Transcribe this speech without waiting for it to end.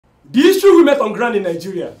The issue we met on ground in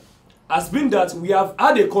Nigeria has been that we have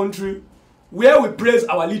had a country where we praise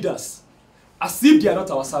our leaders as if they are not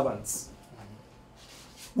our servants.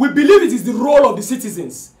 We believe it is the role of the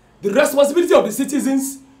citizens, the responsibility of the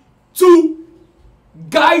citizens to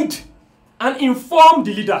guide and inform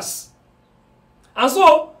the leaders. And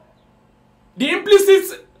so, the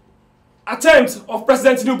implicit attempt of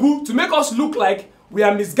President Tinubu to make us look like we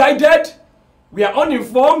are misguided, we are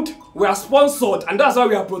uninformed, we are sponsored, and that's why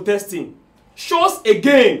we are protesting, shows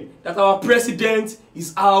again that our president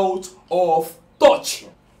is out of touch.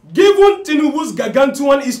 Given Tinubu's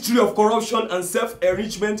gargantuan history of corruption and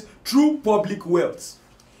self-enrichment through public wealth,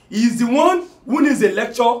 he is the one who needs a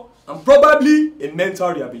lecture and probably a mental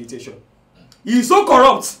rehabilitation. He is so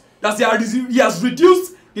corrupt that he has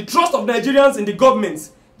reduced the trust of Nigerians in the government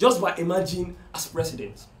just by emerging as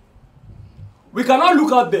president. We cannot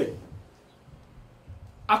look out there.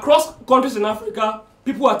 Across countries in Africa,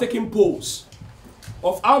 people are taking polls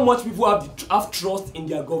of how much people have trust in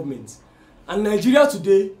their government. And Nigeria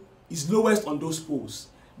today is lowest on those polls.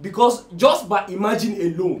 Because just by emerging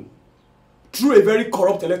alone, through a very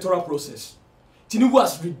corrupt electoral process, Tinubu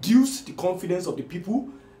has reduced the confidence of the people,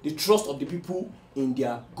 the trust of the people in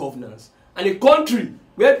their governance. And a country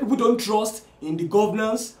where people don't trust in the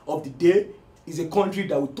governance of the day is a country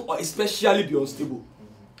that will especially be unstable.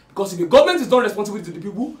 Because if the government is not responsible to the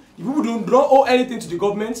people do not owe anything to the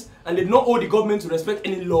government, and they do not owe the government to respect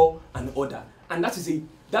any law and order. And that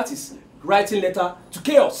is writing letter to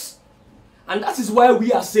chaos. And that is why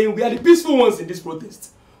we are saying we are the peaceful ones in this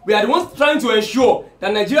protest. We are the ones trying to ensure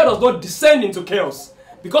that Nigeria does not descend into chaos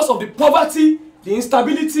because of the poverty, the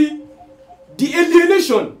instability, the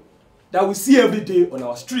alienation that we see every day on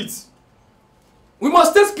our streets. We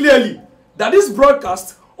must state clearly that this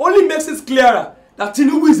broadcast only makes it clearer that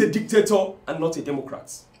Tinubu is a dictator and not a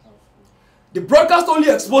democrat. The broadcast only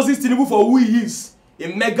exposes Tinubu for who he is, a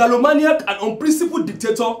megalomaniac and unprincipled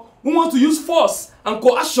dictator who wants to use force and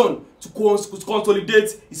coercion to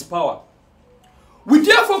consolidate his power. We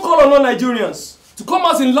therefore call on all Nigerians to come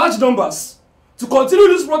out in large numbers to continue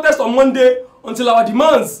this protest on Monday until our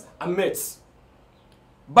demands are met.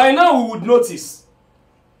 By now we would notice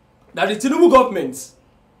that the Tinubu government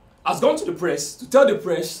has gone to the press to tell the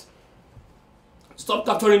press to stop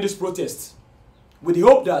capturing this protest with the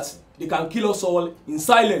hope that they can kill us all in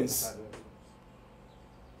silence.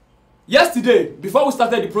 Yesterday, before we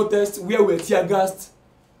started the protest where we were tear-gassed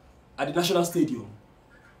at the National Stadium,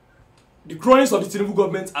 the cronies of the Tinubu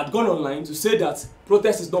government had gone online to say that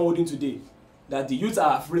protest is not holding today, that the youth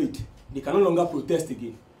are afraid, they can no longer protest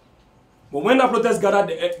again. But when that protest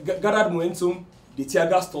gathered momentum, they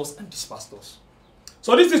tear-gassed us and dispersed us.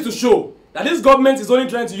 So this is to show that this government is only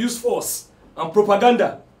trying to use force and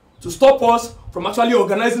propaganda to stop us from actually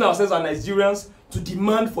organizing ourselves as Nigerians to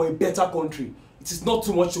demand for a better country. It is not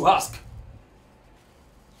too much to ask.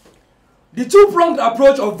 The two-pronged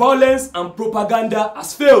approach of violence and propaganda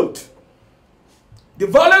has failed. The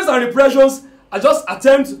violence and repressions are just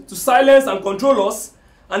attempts to silence and control us,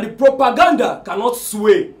 and the propaganda cannot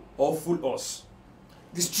sway or fool us.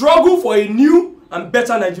 The struggle for a new and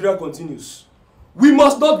better Nigeria continues. We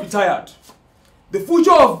must not be tired. The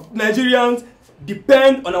future of Nigerians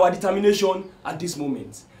depends on our determination at this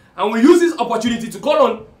moment. And we use this opportunity to call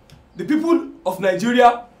on the people of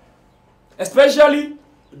Nigeria, especially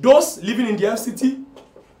those living in the FCT,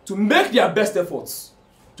 to make their best efforts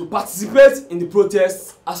to participate in the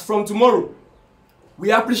protests as from tomorrow.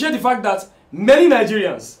 We appreciate the fact that many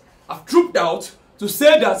Nigerians have trooped out to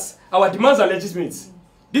say that our demands are legitimate.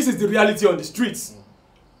 This is the reality on the streets.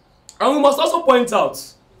 And we must also point out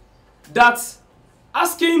that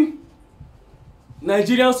asking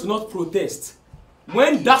Nigerians to not protest,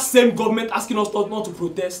 when that same government asking us not to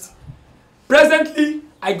protest, presently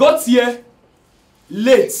I got here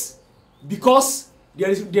late because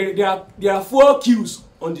there are 4 queues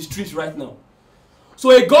on the streets right now.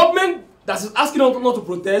 So a government that is asking us not to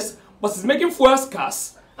protest, but is making fuel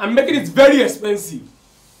scarce and making it very expensive.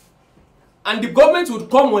 And the government would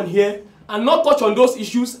come on here and not touch on those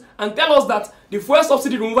issues and tell us that the fuel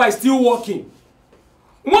subsidy removal is still working.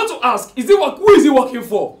 We want to ask, who is it working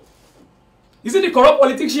for? Is it the corrupt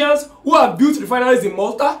politicians who have built refineries in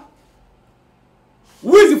Malta?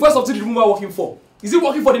 Who is the fuel subsidy removal working for? Is it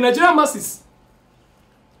working for the Nigerian masses?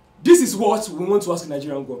 This is what we want to ask the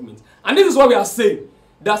Nigerian government. And this is why we are saying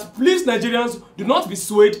that please, Nigerians, do not be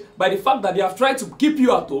swayed by the fact that they have tried to keep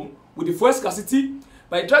you at home with the fuel scarcity.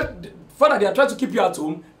 By the fact that they are trying to keep you at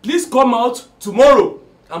home, please come out tomorrow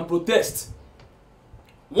and protest.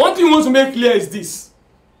 One thing we want to make clear is this.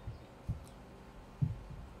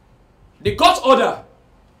 The court order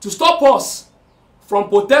to stop us from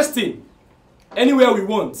protesting anywhere we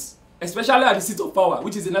want, especially at the seat of power,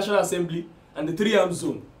 which is the National Assembly and the 3M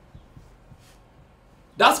zone.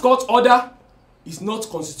 That court order is not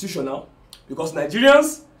constitutional because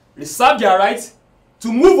Nigerians reserve their right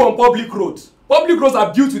to move on public roads. Public roads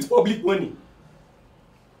are built with public money.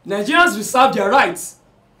 Nigerians reserve their rights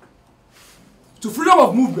to freedom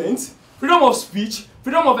of movement, freedom of speech,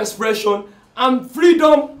 freedom of expression, and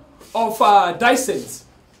freedom of dissent.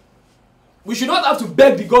 We should not have to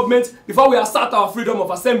beg the government before we assert our freedom of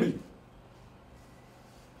assembly.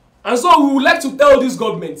 And so we would like to tell this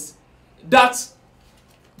government that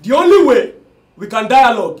the only way we can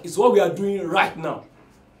dialogue is what we are doing right now.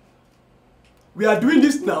 We are doing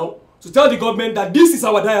this now to tell the government that this is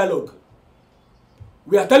our dialogue.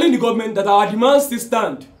 We are telling the government that our demands still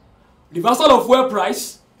stand. Reversal of fuel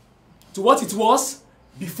price to what it was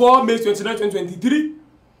before May 29, 2023.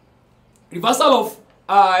 Reversal of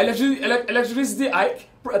electricity hike,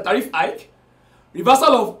 tariff hike.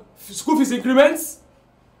 Reversal of school fees increments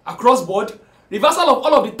across board. Reversal of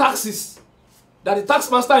all of the taxes that the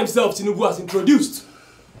tax master himself, Tinubu, has introduced.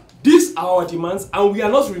 These are our demands, and we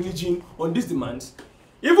are not reneging on these demands.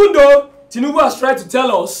 Even though Tinubu has tried to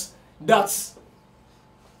tell us that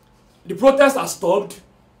the protests are stopped,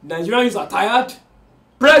 Nigerians are tired.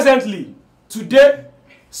 Presently, today,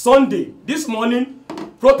 Sunday, this morning,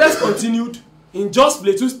 protests continued in Jos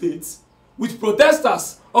Plateau State with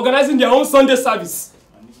protesters organizing their own Sunday service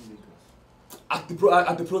at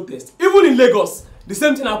the protest. Even in Lagos, the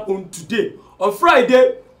same thing happened today. On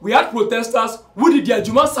Friday, we had protesters who did their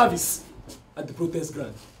Juma service at the protest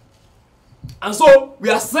ground. And so, we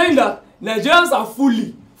are saying that Nigerians are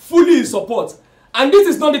fully in support. And this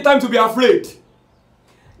is not the time to be afraid.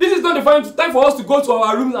 This is not the time for us to go to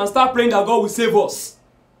our rooms and start praying that God will save us.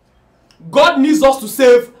 God needs us to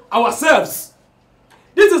save ourselves.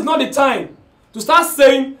 This is not the time to start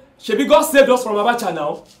saying, "Shebi God saved us from Abuja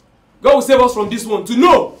now. God will save us from this one." To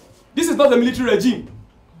know, this is not a military regime.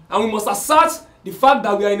 And we must assert the fact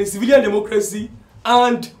that we are in a civilian democracy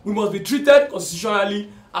and we must be treated constitutionally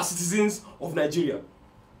as citizens of Nigeria.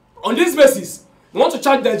 On this basis, we want to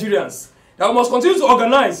charge Nigerians that we must continue to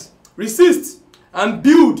organize, resist, and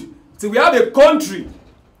build till we have a country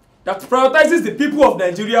that prioritizes the people of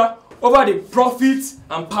Nigeria over the profit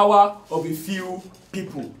and power of a few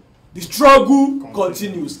people. The struggle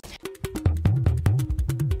continues.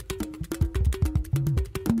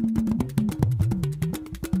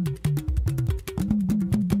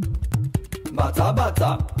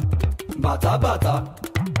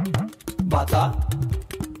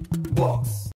 BattaBox.